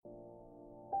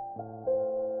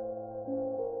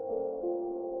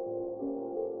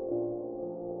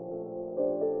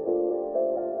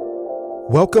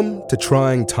Welcome to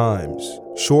Trying Times,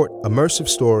 short, immersive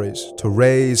stories to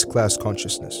raise class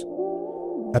consciousness.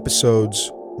 Episodes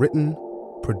written,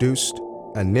 produced,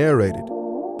 and narrated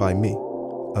by me,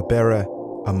 Abere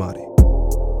Amadi.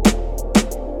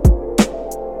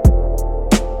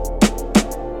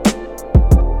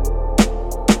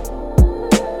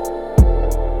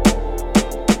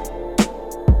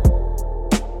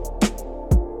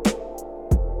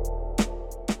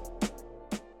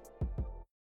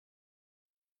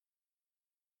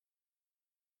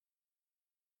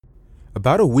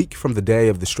 About a week from the day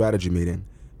of the strategy meeting,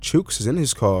 Chuks is in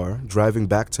his car, driving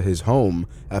back to his home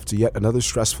after yet another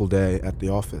stressful day at the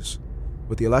office.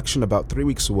 With the election about 3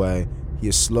 weeks away, he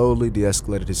has slowly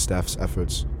de-escalated his staff's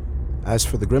efforts. As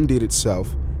for the grim deed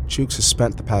itself, Chuks has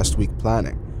spent the past week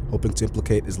planning, hoping to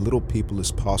implicate as little people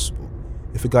as possible.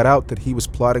 If it got out that he was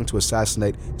plotting to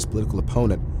assassinate his political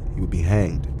opponent, he would be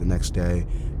hanged the next day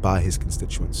by his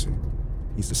constituency.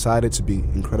 He's decided to be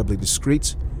incredibly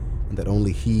discreet, and that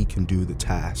only he can do the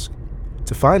task.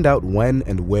 To find out when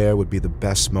and where would be the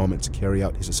best moment to carry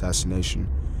out his assassination,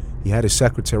 he had his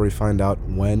secretary find out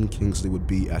when Kingsley would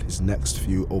be at his next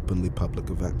few openly public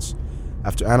events.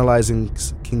 After analyzing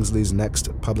Kingsley's next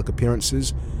public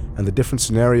appearances and the different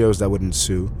scenarios that would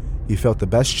ensue, he felt the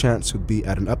best chance would be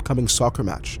at an upcoming soccer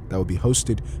match that would be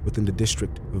hosted within the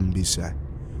district of nbsp.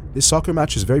 This soccer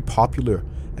match is very popular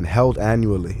and held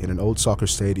annually in an old soccer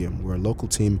stadium where a local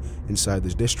team inside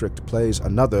this district plays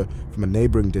another from a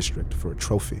neighboring district for a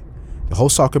trophy. The whole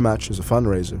soccer match is a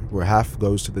fundraiser where half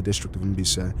goes to the district of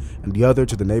nbsp and the other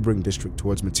to the neighboring district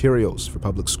towards materials for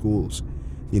public schools.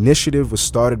 The initiative was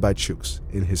started by Chuks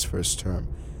in his first term,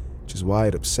 which is why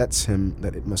it upsets him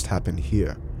that it must happen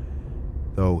here,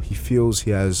 though he feels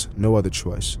he has no other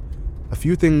choice. A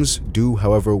few things do,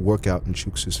 however, work out in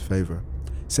Chuks' favor.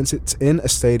 Since it's in a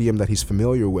stadium that he's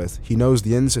familiar with, he knows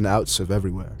the ins and outs of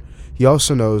everywhere. He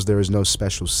also knows there is no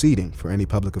special seating for any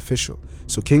public official,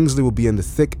 so Kingsley will be in the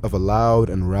thick of a loud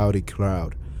and rowdy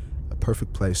crowd. A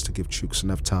perfect place to give Chuks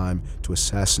enough time to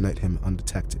assassinate him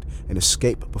undetected and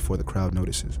escape before the crowd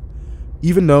notices.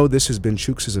 Even though this has been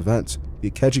Chuks' event, the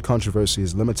Ikeji controversy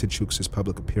has limited Chuks'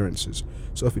 public appearances,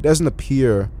 so if he doesn't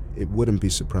appear, it wouldn't be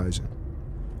surprising.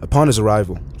 Upon his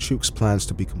arrival, Chuks plans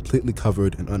to be completely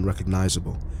covered and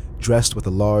unrecognizable, dressed with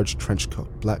a large trench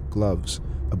coat, black gloves,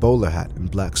 a bowler hat, and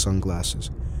black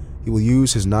sunglasses. He will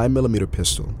use his 9mm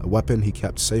pistol, a weapon he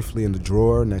kept safely in the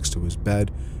drawer next to his bed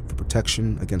for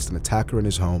protection against an attacker in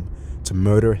his home, to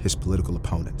murder his political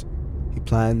opponent. He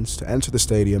plans to enter the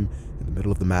stadium in the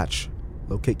middle of the match,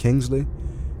 locate Kingsley,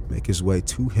 make his way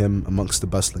to him amongst the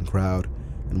bustling crowd,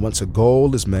 and once a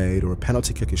goal is made or a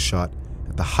penalty kick is shot,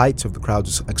 at the height of the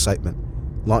crowd's excitement,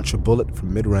 launch a bullet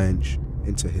from mid-range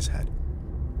into his head.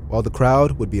 While the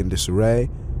crowd would be in disarray,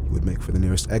 he would make for the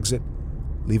nearest exit,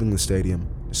 leaving the stadium,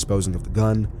 disposing of the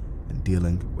gun, and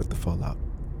dealing with the fallout.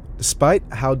 Despite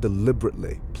how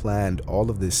deliberately planned all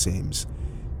of this seems,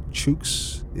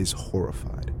 Chuks is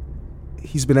horrified.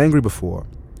 He's been angry before,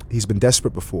 he's been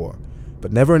desperate before,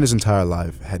 but never in his entire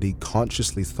life had he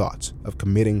consciously thought of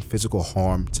committing physical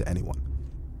harm to anyone.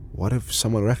 What if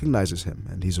someone recognizes him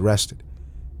and he's arrested?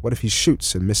 What if he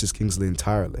shoots and misses Kingsley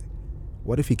entirely?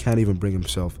 What if he can't even bring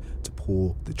himself to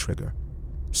pull the trigger?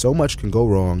 So much can go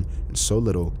wrong and so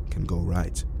little can go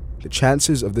right. The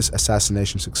chances of this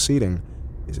assassination succeeding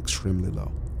is extremely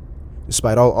low.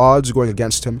 Despite all odds going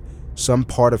against him, some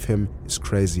part of him is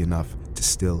crazy enough to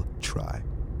still try.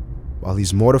 While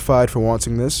he's mortified for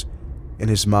wanting this, in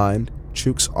his mind,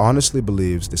 Chuks honestly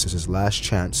believes this is his last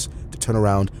chance to turn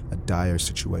around a dire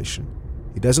situation.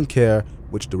 He doesn't care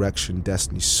which direction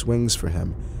destiny swings for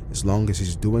him as long as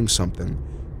he's doing something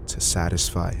to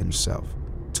satisfy himself.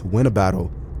 To win a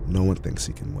battle no one thinks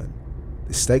he can win.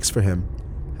 The stakes for him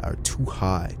are too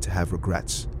high to have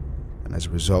regrets, and as a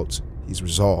result, he's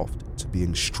resolved to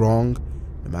being strong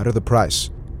no matter the price,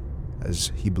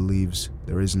 as he believes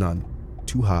there is none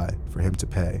too high for him to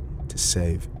pay to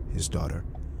save his daughter.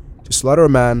 To slaughter a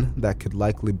man that could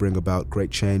likely bring about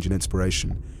great change and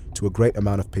inspiration to a great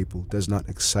amount of people does not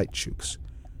excite Chuks,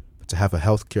 but to have a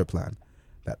healthcare plan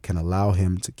that can allow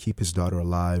him to keep his daughter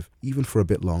alive even for a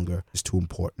bit longer is too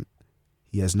important.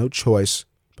 He has no choice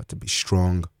but to be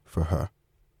strong for her.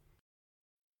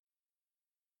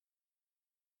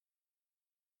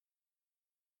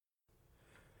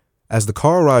 As the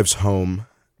car arrives home,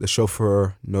 the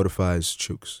chauffeur notifies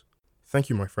Chuks. Thank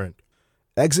you, my friend.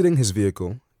 Exiting his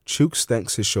vehicle, Chuks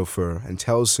thanks his chauffeur and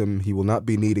tells him he will not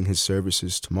be needing his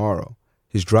services tomorrow.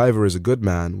 His driver is a good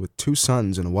man with 2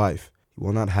 sons and a wife. He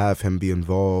will not have him be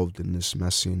involved in this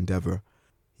messy endeavor.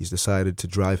 He's decided to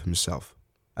drive himself.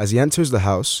 As he enters the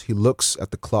house, he looks at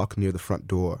the clock near the front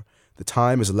door. The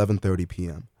time is 11:30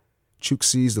 p.m. Chuks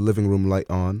sees the living room light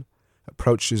on,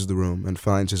 approaches the room, and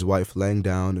finds his wife laying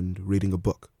down and reading a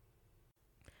book.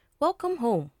 Welcome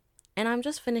home, and I'm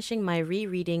just finishing my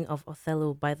rereading of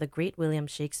Othello by the great William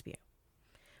Shakespeare.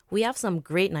 We have some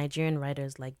great Nigerian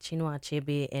writers like Chinua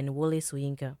Achebe and Wole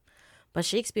Soyinka, but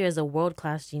Shakespeare is a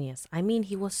world-class genius. I mean,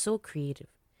 he was so creative.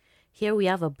 Here we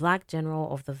have a black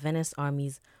general of the Venice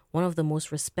armies, one of the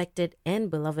most respected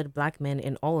and beloved black men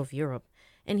in all of Europe,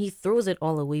 and he throws it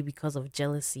all away because of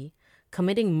jealousy,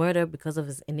 committing murder because of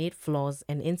his innate flaws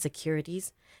and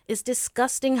insecurities. It's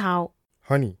disgusting how...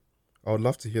 Honey, I would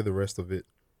love to hear the rest of it,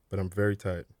 but I'm very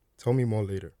tired. Tell me more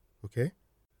later, okay?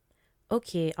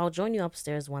 Okay, I'll join you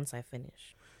upstairs once I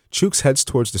finish. Chuks heads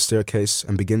towards the staircase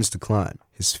and begins to climb.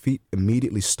 His feet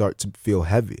immediately start to feel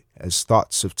heavy as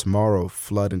thoughts of tomorrow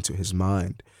flood into his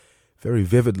mind. Very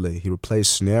vividly, he replays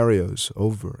scenarios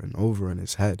over and over in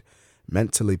his head,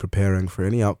 mentally preparing for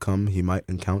any outcome he might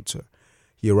encounter.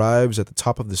 He arrives at the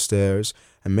top of the stairs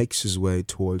and makes his way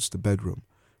towards the bedroom.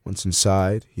 Once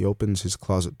inside, he opens his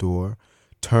closet door,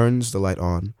 turns the light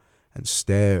on, and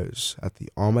stares at the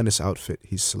ominous outfit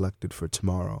he's selected for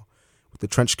tomorrow, with the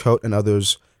trench coat and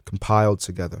others compiled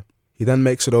together. He then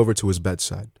makes it over to his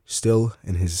bedside, still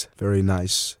in his very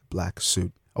nice black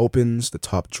suit, opens the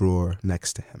top drawer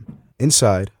next to him.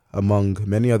 Inside, among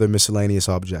many other miscellaneous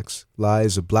objects,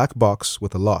 lies a black box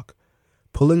with a lock.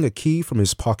 Pulling a key from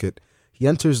his pocket, he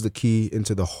enters the key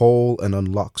into the hole and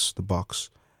unlocks the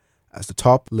box. As the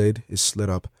top lid is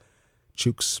slid up,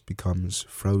 Chuks becomes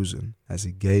frozen as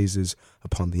he gazes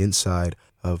upon the inside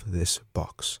of this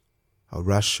box. A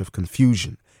rush of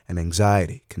confusion and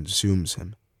anxiety consumes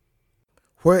him.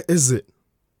 Where is it?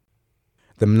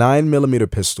 The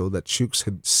 9mm pistol that Chuks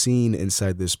had seen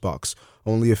inside this box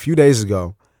only a few days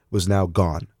ago was now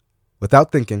gone.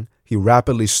 Without thinking, he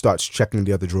rapidly starts checking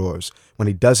the other drawers. When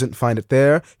he doesn't find it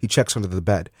there, he checks under the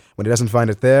bed. When he doesn't find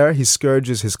it there, he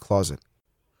scourges his closet.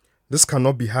 This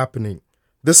cannot be happening.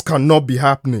 This cannot be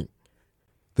happening.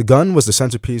 The gun was the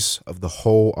centerpiece of the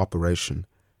whole operation.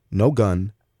 No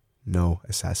gun, no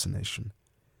assassination.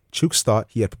 Chuks thought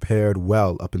he had prepared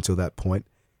well up until that point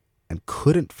and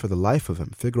couldn't for the life of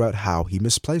him figure out how he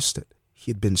misplaced it. He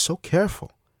had been so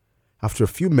careful. After a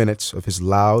few minutes of his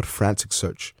loud, frantic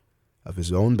search of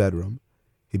his own bedroom,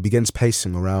 he begins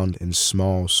pacing around in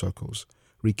small circles,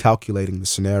 recalculating the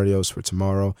scenarios for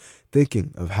tomorrow,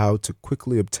 thinking of how to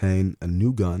quickly obtain a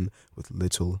new gun with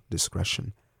little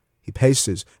discretion. He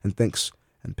paces and thinks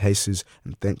and paces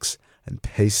and thinks and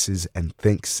paces and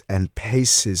thinks and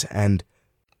paces and...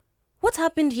 What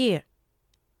happened here?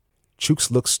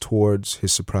 Chuks looks towards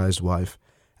his surprised wife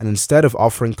and instead of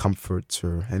offering comfort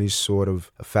or any sort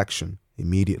of affection,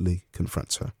 immediately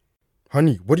confronts her.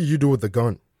 Honey, what did you do with the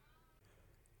gun?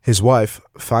 His wife,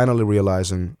 finally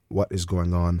realizing what is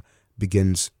going on,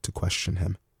 begins to question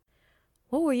him.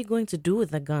 What were you going to do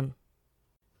with the gun?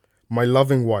 My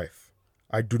loving wife,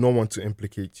 I do not want to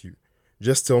implicate you.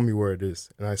 Just tell me where it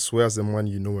is, and I swear as a man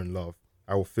you know and love,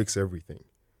 I will fix everything.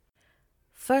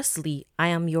 Firstly, I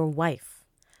am your wife.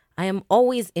 I am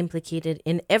always implicated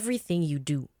in everything you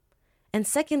do. And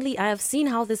secondly, I have seen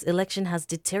how this election has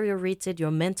deteriorated your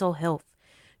mental health.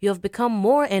 You have become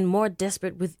more and more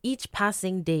desperate with each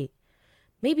passing day.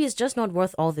 Maybe it's just not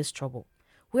worth all this trouble.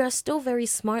 We are still very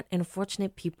smart and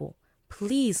fortunate people.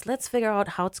 Please, let's figure out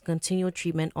how to continue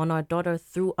treatment on our daughter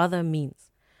through other means.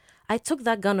 I took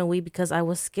that gun away because I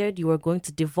was scared you were going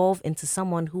to devolve into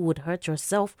someone who would hurt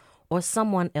yourself or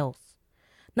someone else.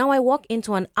 Now I walk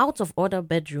into an out-of-order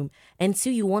bedroom and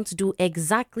see you want to do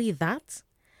exactly that?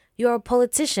 You are a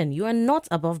politician. You are not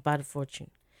above bad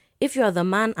fortune. If you are the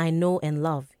man I know and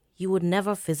love, you would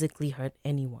never physically hurt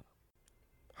anyone.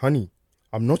 Honey,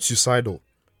 I'm not suicidal.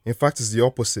 In fact, it's the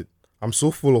opposite. I'm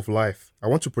so full of life. I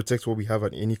want to protect what we have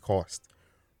at any cost.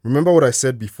 Remember what I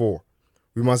said before.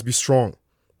 We must be strong.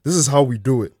 This is how we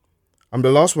do it. I'm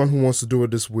the last one who wants to do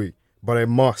it this way, but I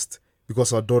must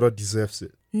because our daughter deserves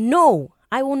it. No,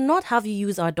 I will not have you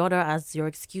use our daughter as your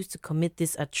excuse to commit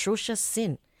this atrocious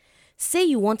sin. Say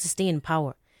you want to stay in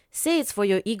power. Say it's for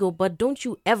your ego, but don't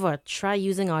you ever try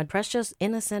using our precious,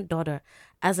 innocent daughter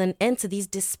as an end to these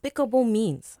despicable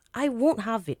means. I won't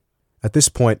have it. At this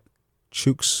point,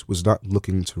 Chuks was not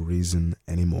looking to reason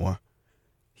anymore.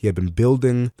 He had been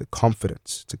building the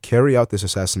confidence to carry out this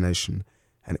assassination,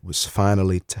 and it was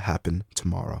finally to happen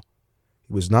tomorrow.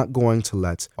 He was not going to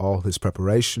let all his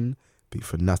preparation be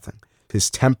for nothing. His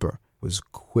temper was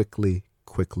quickly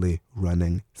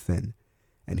running thin,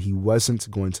 and he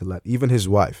wasn't going to let even his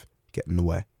wife get in the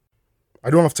way. I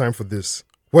don't have time for this.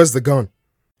 Where's the gun?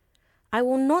 I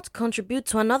will not contribute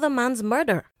to another man's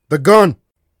murder. The gun!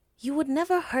 You would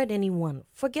never hurt anyone.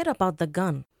 Forget about the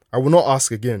gun. I will not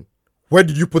ask again. Where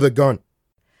did you put the gun?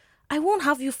 I won't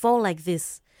have you fall like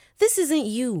this. This isn't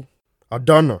you.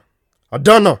 Adana!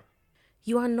 Adana!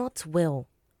 You are not well.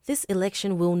 This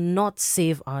election will not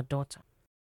save our daughter.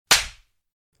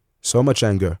 So much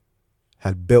anger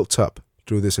had built up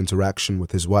through this interaction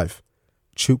with his wife.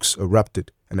 Chuks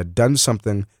erupted and had done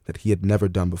something that he had never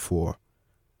done before.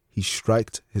 He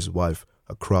striked his wife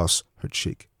across her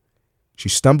cheek. She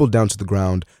stumbled down to the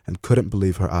ground and couldn't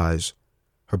believe her eyes.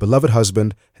 Her beloved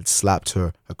husband had slapped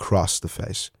her across the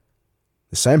face.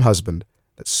 The same husband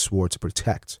that swore to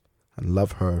protect and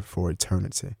love her for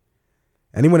eternity.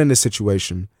 Anyone in this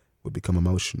situation would become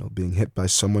emotional. Being hit by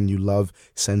someone you love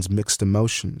sends mixed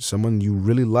emotions. Someone you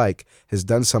really like has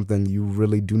done something you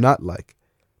really do not like.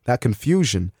 That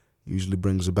confusion usually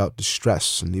brings about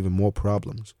distress and even more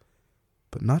problems.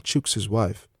 But not Chuks'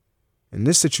 wife. In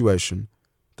this situation,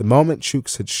 the moment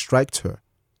Chuks had striked her,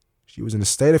 she was in a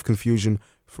state of confusion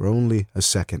for only a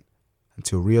second,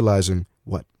 until realizing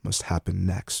what must happen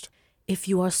next. If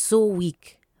you are so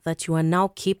weak that you are now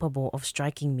capable of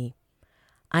striking me,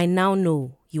 I now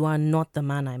know you are not the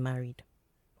man I married.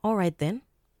 All right then,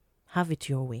 have it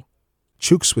your way.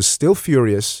 Chuks was still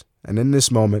furious, and in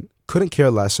this moment couldn't care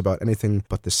less about anything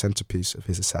but the centerpiece of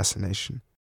his assassination.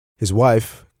 His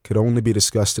wife could only be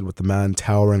disgusted with the man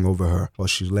towering over her while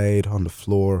she laid on the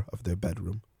floor of their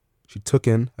bedroom. She took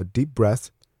in a deep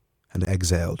breath and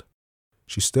exhaled.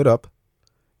 She stood up,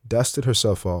 dusted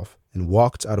herself off, and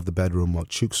walked out of the bedroom while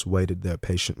Chuks waited there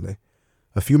patiently.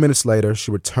 A few minutes later, she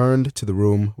returned to the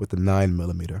room with the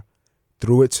 9mm,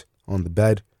 threw it on the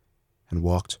bed, and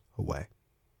walked away.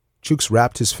 Chuks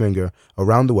wrapped his finger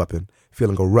around the weapon,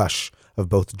 feeling a rush of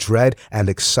both dread and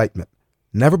excitement.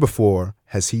 Never before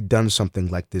has he done something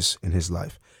like this in his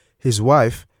life. His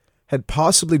wife had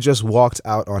possibly just walked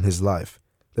out on his life.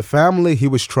 The family he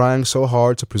was trying so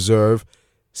hard to preserve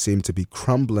seemed to be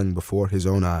crumbling before his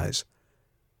own eyes.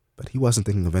 But he wasn't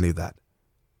thinking of any of that.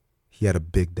 He had a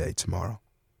big day tomorrow.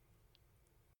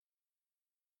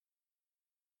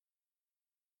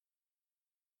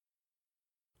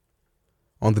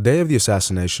 On the day of the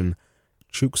assassination,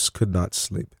 Chuks could not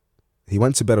sleep. He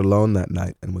went to bed alone that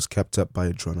night and was kept up by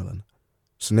adrenaline.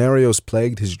 Scenarios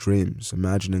plagued his dreams,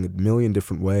 imagining a million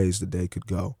different ways the day could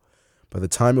go. By the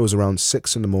time it was around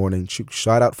 6 in the morning, Chuks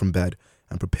shot out from bed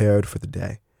and prepared for the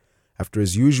day. After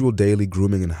his usual daily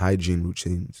grooming and hygiene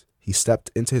routines, he stepped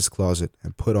into his closet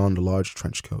and put on the large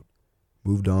trench coat,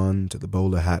 moved on to the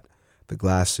bowler hat, the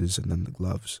glasses, and then the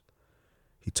gloves.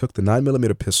 He took the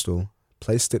 9mm pistol,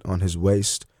 placed it on his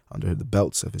waist under the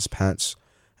belts of his pants,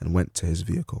 and went to his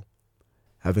vehicle.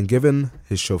 Having given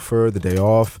his chauffeur the day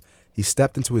off, he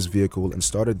stepped into his vehicle and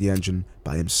started the engine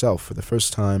by himself for the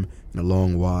first time in a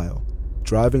long while.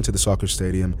 Driving to the soccer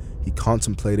stadium, he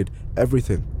contemplated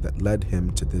everything that led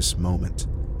him to this moment.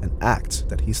 An act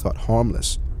that he thought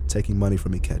harmless, taking money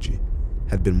from Ikeji,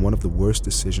 had been one of the worst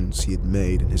decisions he had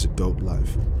made in his adult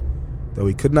life. Though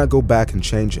he could not go back and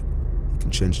change it, he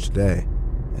can change today,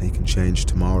 and he can change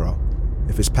tomorrow.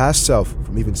 If his past self,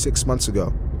 from even 6 months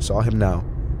ago, saw him now,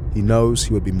 he knows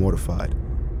he would be mortified,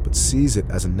 but sees it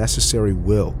as a necessary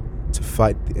will to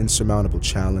fight the insurmountable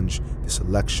challenge this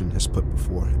election has put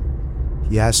before him.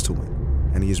 He has to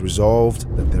win, and he is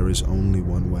resolved that there is only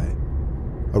one way.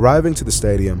 Arriving to the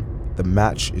stadium, the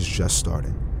match is just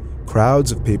starting.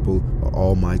 Crowds of people are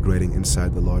all migrating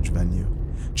inside the large venue.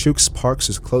 Chuks parks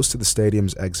as close to the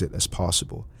stadium's exit as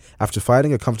possible. After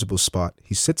finding a comfortable spot,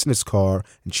 he sits in his car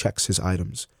and checks his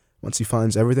items. Once he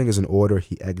finds everything is in order,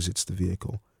 he exits the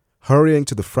vehicle. Hurrying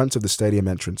to the front of the stadium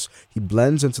entrance, he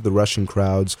blends into the rushing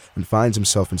crowds and finds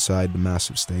himself inside the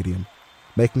massive stadium.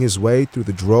 Making his way through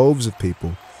the droves of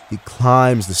people, he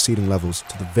climbs the seating levels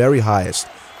to the very highest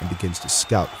and begins to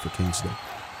scout for Kingsley.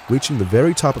 Reaching the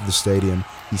very top of the stadium,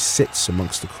 he sits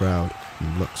amongst the crowd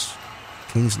and looks.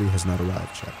 Kingsley has not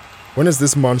arrived yet. When is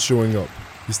this man showing up?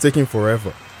 He's taking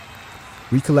forever.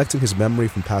 Recollecting his memory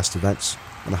from past events,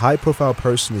 when a high-profile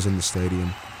person is in the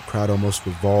stadium, the crowd almost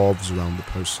revolves around the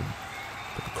person.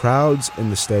 But the crowds in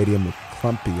the stadium look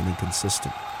clumpy and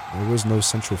inconsistent. There was no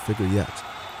central figure yet.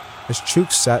 As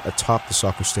Chuks sat atop the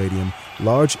soccer stadium,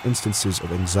 large instances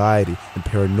of anxiety and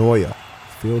paranoia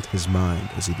filled his mind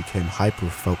as he became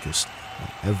hyper-focused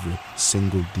on every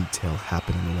single detail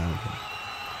happening around him.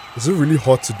 Is it really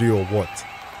hot today or what?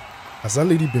 Has that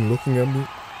lady been looking at me?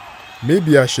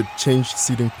 Maybe I should change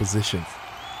seating positions.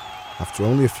 After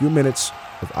only a few minutes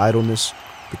of idleness,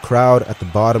 the crowd at the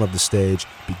bottom of the stage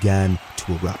began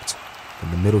to erupt.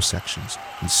 in the middle sections,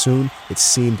 and soon it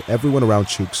seemed everyone around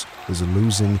Chuks was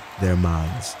losing their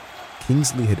minds.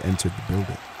 Kingsley had entered the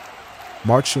building.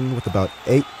 Marching with about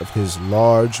 8 of his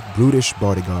large, brutish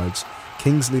bodyguards,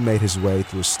 Kingsley made his way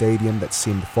through a stadium that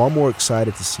seemed far more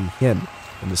excited to see him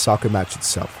than the soccer match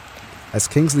itself. As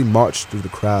Kingsley marched through the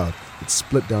crowd, it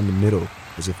split down the middle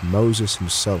as if Moses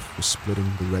himself was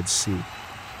splitting the Red Sea.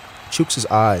 Chuks'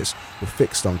 eyes were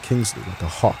fixed on Kingsley like a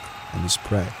hawk on his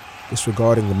prey,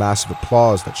 disregarding the massive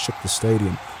applause that shook the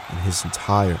stadium and his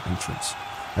entire entrance.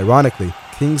 Ironically,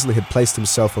 Kingsley had placed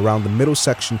himself around the middle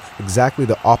section, exactly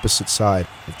the opposite side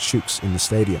of Chuks in the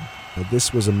stadium. Now,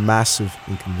 this was a massive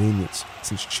inconvenience,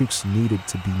 since Chuks needed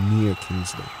to be near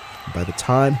Kingsley. And by the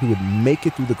time he would make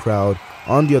it through the crowd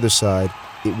on the other side,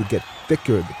 it would get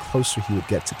thicker the closer he would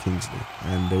get to Kingsley,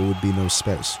 and there would be no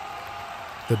space.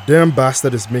 The damn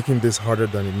bastard is making this harder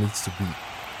than it needs to be.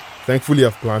 Thankfully,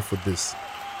 I've planned for this.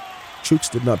 Chuks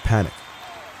did not panic.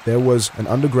 There was an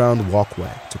underground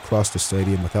walkway to cross the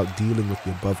stadium without dealing with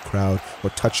the above crowd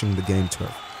or touching the game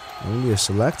turf. Only a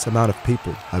select amount of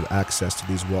people have access to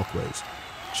these walkways.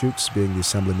 Chuks, being the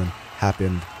assemblyman,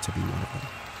 happened to be one of them.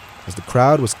 As the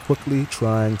crowd was quickly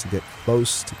trying to get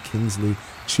close to Kingsley,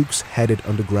 Chuks headed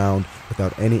underground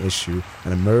without any issue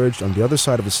and emerged on the other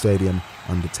side of the stadium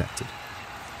undetected.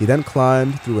 He then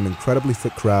climbed through an incredibly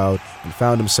thick crowd and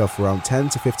found himself around 10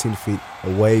 to 15 feet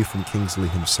away from Kingsley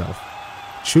himself.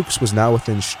 Chuks was now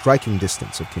within striking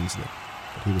distance of Kingsley,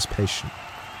 but he was patient.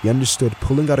 He understood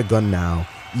pulling out a gun now,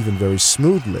 even very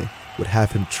smoothly, would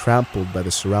have him trampled by the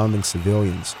surrounding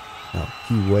civilians. Now,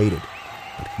 he waited,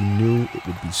 but he knew it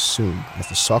would be soon as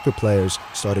the soccer players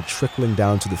started trickling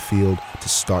down to the field to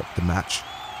start the match.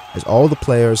 As all the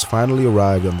players finally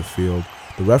arrived on the field,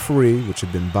 the referee, which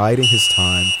had been biding his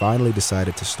time, finally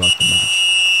decided to start the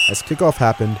match. As kickoff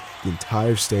happened, the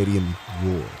entire stadium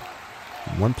roared.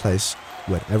 In one place,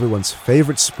 you had everyone's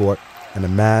favorite sport and a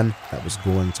man that was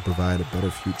going to provide a better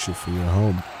future for your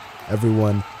home.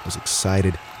 Everyone was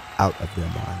excited out of their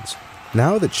minds.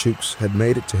 Now that Chuks had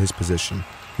made it to his position,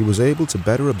 he was able to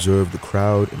better observe the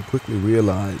crowd and quickly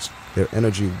realize their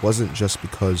energy wasn't just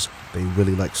because they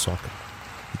really liked soccer.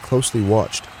 He closely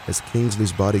watched as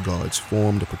Kingsley's bodyguards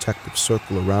formed a protective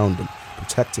circle around him,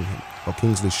 protecting him, while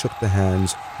Kingsley shook the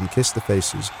hands and kissed the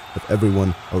faces of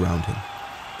everyone around him.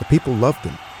 The people loved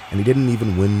him, and he didn't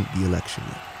even win the election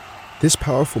yet. This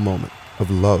powerful moment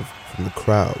of love from the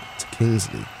crowd to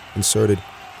Kingsley inserted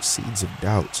seeds of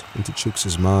doubt into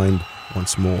Chuks' mind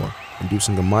once more,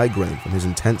 inducing a migraine from his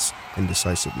intense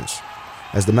indecisiveness.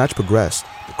 As the match progressed,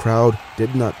 the crowd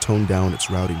did not tone down its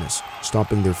rowdiness,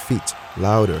 stomping their feet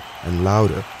louder and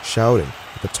louder, shouting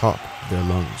at the top of their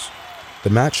lungs. The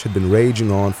match had been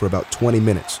raging on for about 20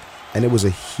 minutes, and it was a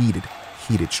heated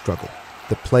struggle.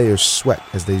 The players sweat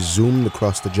as they zoomed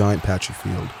across the giant patchy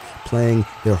field, playing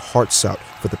their hearts out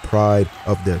for the pride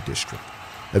of their district.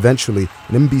 Eventually,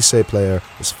 an nbsp player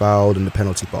was fouled in the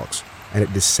penalty box, and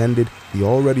it descended the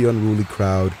already unruly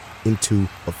crowd into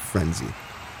a frenzy.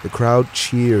 The crowd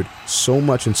cheered so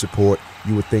much in support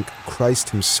you would think Christ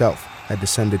himself had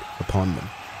descended upon them.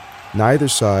 Neither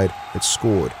side had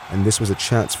scored, and this was a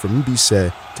chance for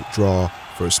nbsp to draw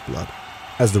first blood.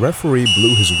 As the referee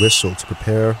blew his whistle to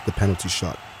prepare the penalty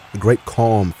shot, a great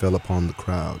calm fell upon the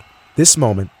crowd. This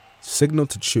moment signaled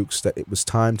to Chuks that it was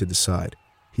time to decide.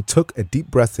 He took a deep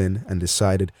breath in and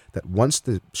decided that once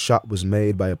the shot was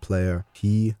made by a player,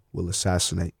 he will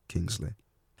assassinate Kingsley.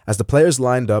 As the players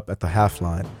lined up at the half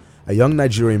line, a young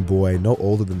Nigerian boy, no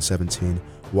older than 17,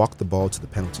 walked the ball to the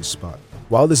penalty spot.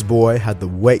 While this boy had the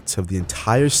weight of the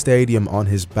entire stadium on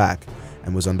his back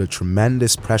and was under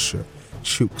tremendous pressure,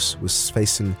 Chuks was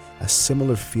facing a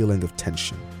similar feeling of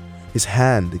tension. His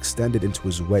hand extended into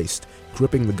his waist,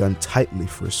 gripping the gun tightly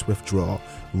for a swift draw,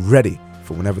 ready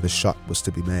for whenever the shot was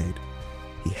to be made.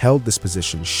 He held this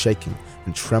position, shaking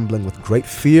and trembling with great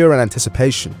fear and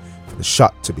anticipation for the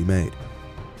shot to be made.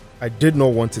 I did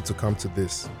not want it to come to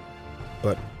this,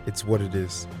 but it's what it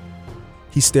is.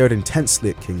 He stared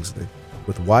intensely at Kingsley.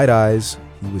 With wide eyes,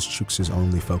 he was Chuks'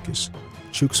 only focus.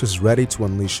 Chuks was ready to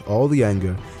unleash all the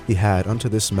anger he had onto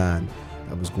this man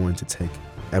that was going to take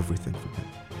everything from him.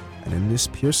 And in this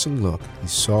piercing look, he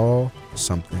saw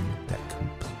something that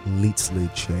completely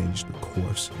changed the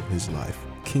course of his life.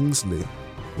 Kingsley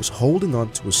was holding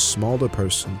on to a smaller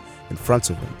person in front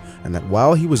of him, and that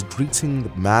while he was greeting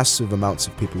the massive amounts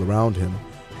of people around him,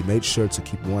 he made sure to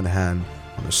keep one hand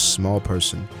on a small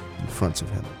person in front of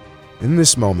him. In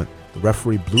this moment, the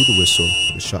referee blew the whistle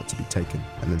for the shot to be taken,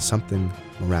 and then something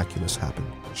miraculous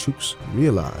happened. Chuks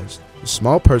realized the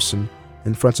small person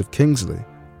in front of Kingsley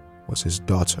was his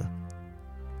daughter.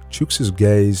 Chuks'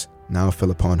 gaze now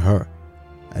fell upon her,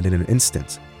 and in an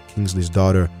instant, Kingsley's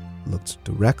daughter looked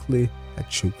directly at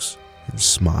Chuks and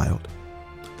smiled.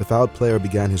 The fouled player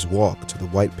began his walk to the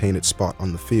white painted spot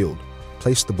on the field,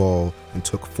 placed the ball, and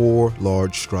took 4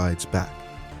 large strides back.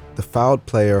 The fouled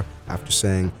player, after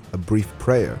saying a brief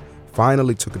prayer,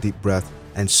 finally took a deep breath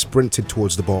and sprinted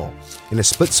towards the ball. In a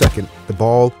split second, the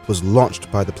ball was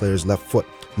launched by the player's left foot,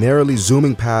 narrowly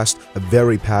zooming past a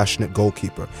very passionate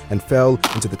goalkeeper, and fell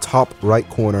into the top right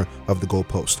corner of the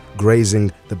goalpost,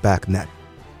 grazing the back net.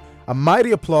 A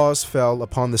mighty applause fell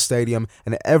upon the stadium,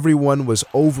 and everyone was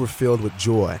overfilled with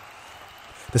joy.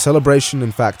 The celebration,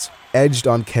 in fact, edged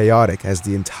on chaotic as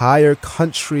the entire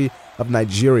country of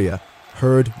Nigeria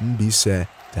heard nbsp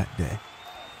that day.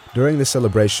 During the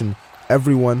celebration,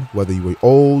 everyone, whether you were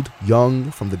old, young,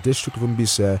 from the district of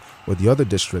nbsp or the other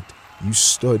district, you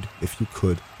stood if you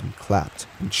could and clapped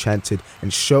and chanted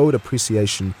and showed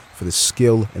appreciation for the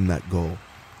skill in that goal.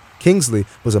 Kingsley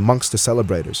was amongst the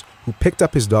celebrators, who picked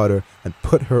up his daughter and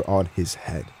put her on his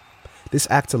head. This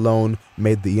act alone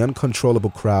made the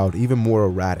uncontrollable crowd even more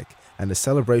erratic, and the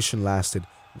celebration lasted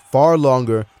far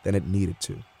longer than it needed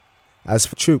to. As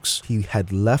for Chuks, he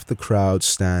had left the crowd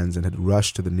stands and had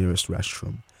rushed to the nearest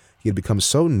restroom. He had become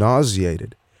so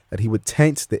nauseated that he would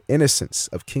taint the innocence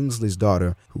of Kingsley's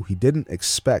daughter, who he didn't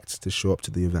expect to show up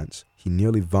to the event. He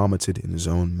nearly vomited in his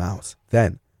own mouth.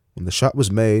 Then, when the shot was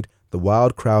made, the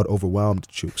wild crowd overwhelmed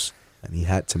Chuks, and he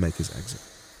had to make his exit.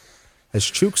 As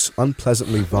Chuks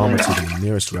unpleasantly vomited in the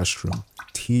nearest restroom,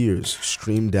 tears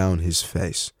streamed down his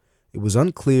face. It was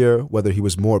unclear whether he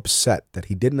was more upset that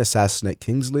he didn't assassinate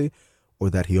Kingsley or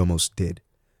that he almost did.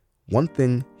 One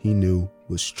thing he knew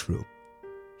was true.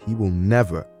 He will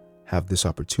never have this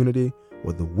opportunity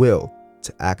or the will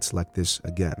to act like this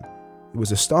again. It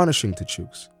was astonishing to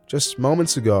Chuks. Just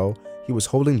moments ago, he was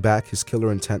holding back his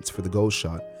killer intent for the goal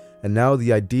shot, and now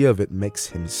the idea of it makes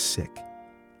him sick.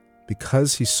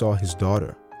 Because he saw his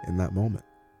daughter in that moment.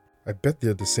 I bet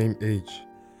they're the same age.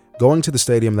 Going to the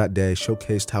stadium that day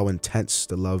showcased how intense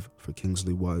the love for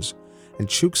Kingsley was, and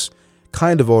Chuks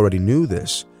kind of already knew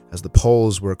this, as the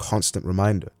polls were a constant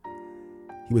reminder.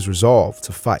 He was resolved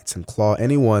to fight and claw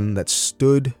anyone that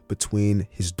stood between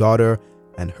his daughter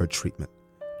and her treatment.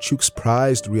 Chuks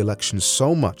prized re-election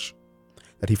so much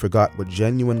that he forgot what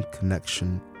genuine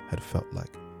connection had felt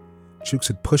like. Chuks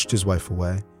had pushed his wife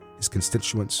away, his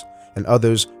constituents, and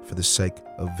others for the sake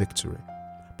of victory.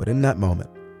 But in that moment,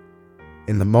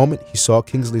 in the moment he saw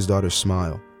Kingsley's daughter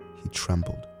smile, he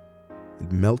trembled.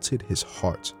 It melted his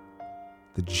heart.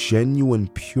 The genuine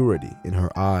purity in her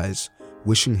eyes,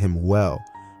 wishing him well,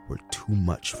 were too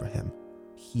much for him.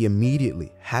 He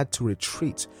immediately had to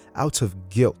retreat out of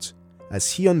guilt,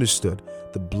 as he understood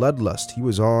the bloodlust he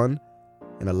was on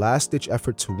in a last-ditch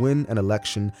effort to win an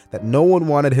election that no one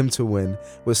wanted him to win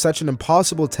was such an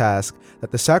impossible task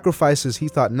that the sacrifices he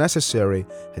thought necessary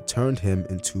had turned him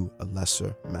into a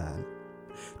lesser man.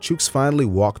 Chuks finally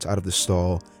walked out of the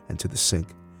stall and to the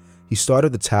sink. He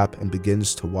started the tap and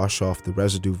begins to wash off the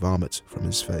residue vomit from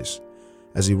his face.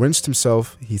 As he rinsed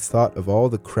himself, he thought of all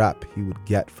the crap he would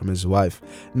get from his wife,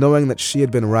 knowing that she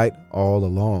had been right all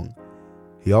along.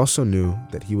 He also knew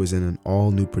that he was in an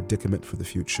all-new predicament for the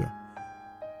future.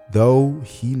 Though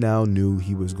he now knew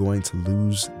he was going to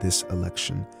lose this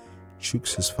election,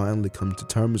 Chuks has finally come to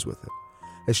terms with it.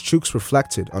 As Chuks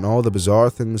reflected on all the bizarre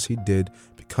things he did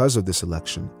because of this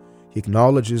election, he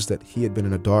acknowledges that he had been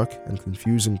in a dark and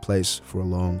confusing place for a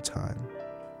long time,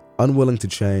 unwilling to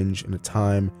change in a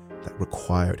time that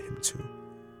required him to.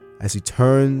 As he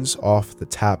turns off the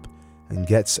tap and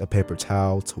gets a paper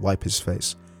towel to wipe his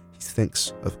face, he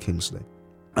thinks of Kingsley.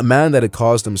 A man that had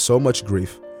caused him so much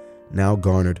grief now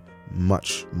garnered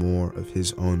much more of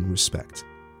his own respect.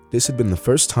 This had been the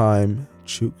first time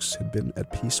Chuks had been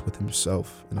at peace with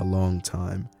himself in a long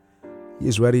time. He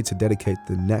is ready to dedicate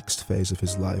the next phase of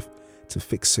his life to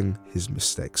fixing his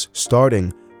mistakes,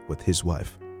 starting with his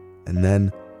wife, and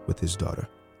then with his daughter.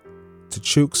 To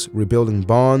Chuks, rebuilding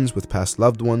bonds with past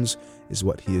loved ones is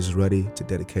what he is ready to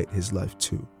dedicate his life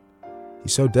to. He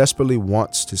so desperately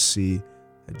wants to see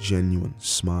a genuine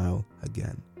smile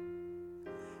again.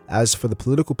 As for the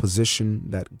political position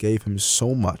that gave him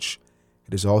so much,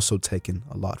 it has also taken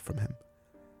a lot from him.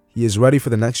 He is ready for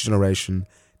the next generation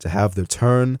to have their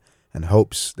turn and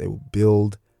hopes they will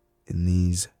build in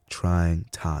these trying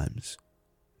times.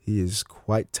 He is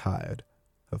quite tired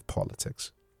of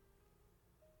politics.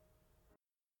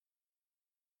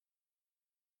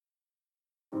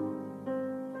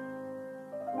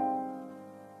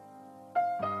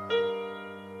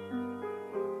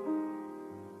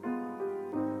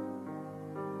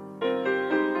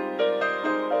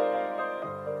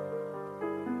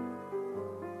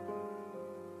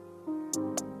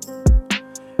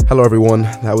 Hello, everyone.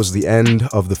 That was the end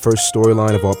of the first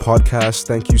storyline of our podcast.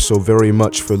 Thank you so very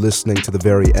much for listening to the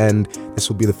very end. This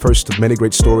will be the first of many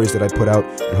great stories that I put out,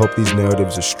 and hope these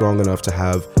narratives are strong enough to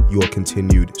have your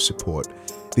continued support.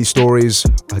 These stories,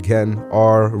 again,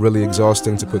 are really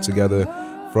exhausting to put together,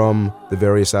 from the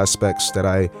various aspects that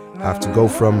I have to go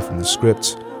from the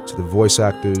script to the voice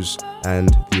actors and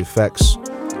the effects.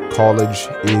 College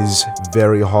is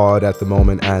very hard at the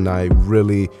moment, and I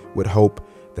really would hope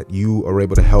that you are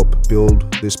able to help build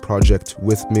this project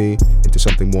with me into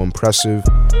something more impressive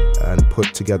and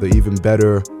put together even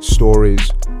better stories.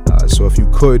 So if you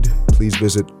could, please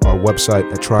visit our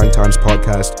website at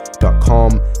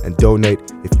tryingtimespodcast.com and donate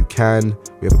if you can.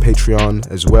 We have a Patreon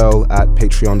as well at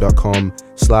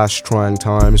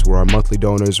patreon.com/tryingtimes, where our monthly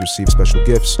donors receive special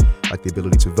gifts like the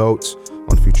ability to vote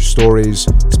on future stories,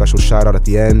 special shout out at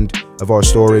the end of our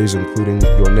stories, including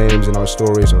your names in our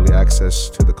stories, early access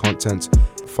to the content.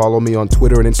 Follow me on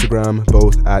Twitter and Instagram,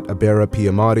 both at Abera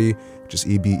Piamadi, which is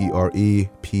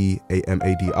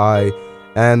EBEREPAMADI,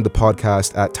 and the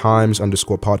podcast at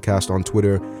Times_podcast on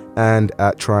Twitter, and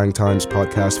at Trying Times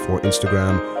Podcast for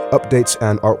Instagram. Updates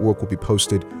and artwork will be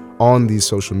posted on these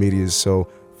social medias, so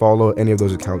follow any of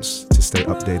those accounts to stay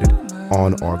updated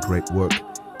on our great work.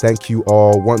 Thank you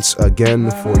all once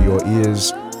again for your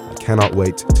ears. I cannot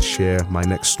wait to share my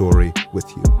next story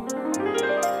with you.